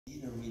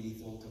didn't really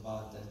talk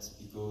about that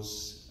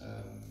because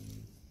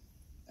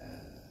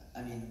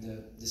I mean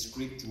the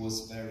script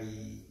was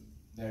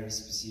very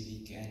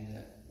specific,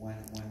 and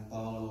when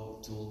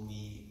Paolo told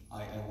me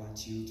I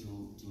want you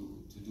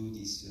to do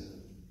this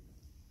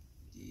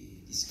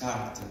this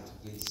character, to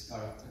play this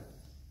character,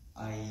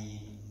 I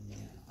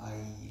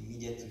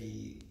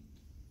immediately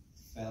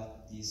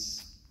felt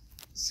this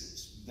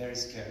very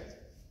scared,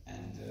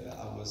 and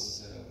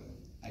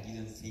I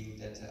didn't think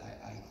that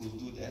I could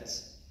do that,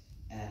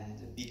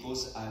 and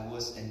because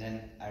and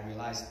then I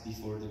realized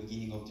before the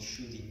beginning of the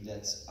shooting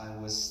that I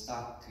was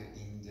stuck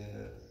in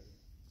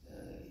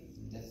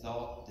the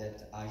thought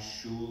that I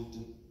should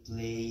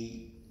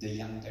play the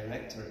young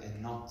director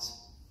and not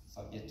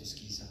Fabietto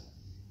Schisa.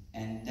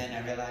 And then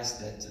I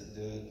realized that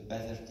the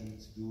better thing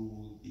to do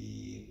would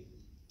be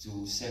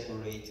to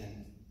separate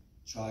and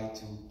try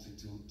to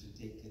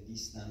take a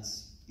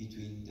distance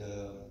between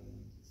the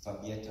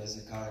Fabietto as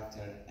a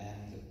character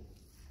and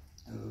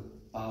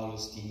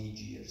Paolo's teenage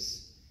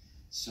years.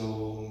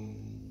 So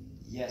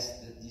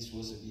yes, this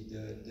was a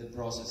bit the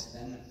process.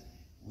 Then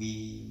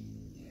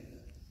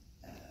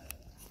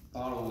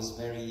Paolo was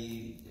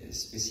very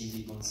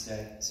specific on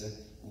set.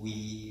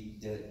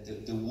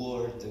 The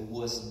word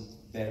wasn't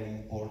very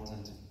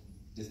important.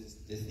 The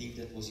thing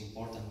that was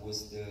important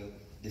was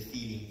the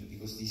feeling,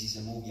 because this is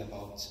a movie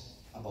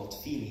about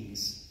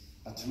feelings,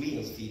 but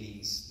real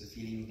feelings, the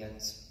feeling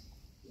that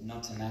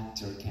not an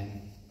actor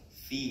can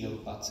feel,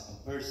 but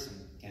a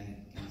person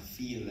can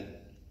feel,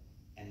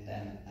 and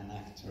then an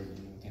actor,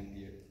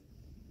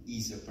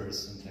 is a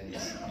person that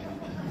is,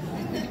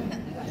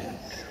 yeah.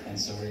 And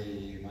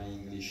sorry, my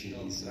English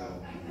is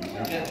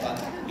but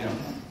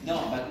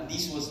no. But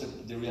this was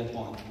the real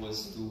point,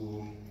 was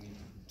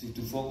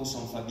to focus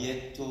on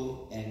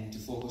Fabietto and to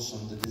focus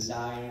on the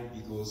desire,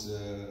 because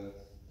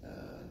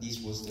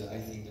this was I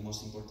think the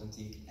most important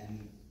thing,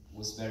 and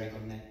was very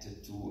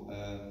connected to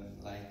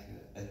like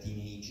a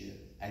teenager,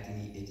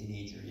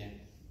 yeah.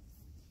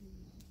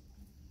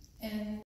 And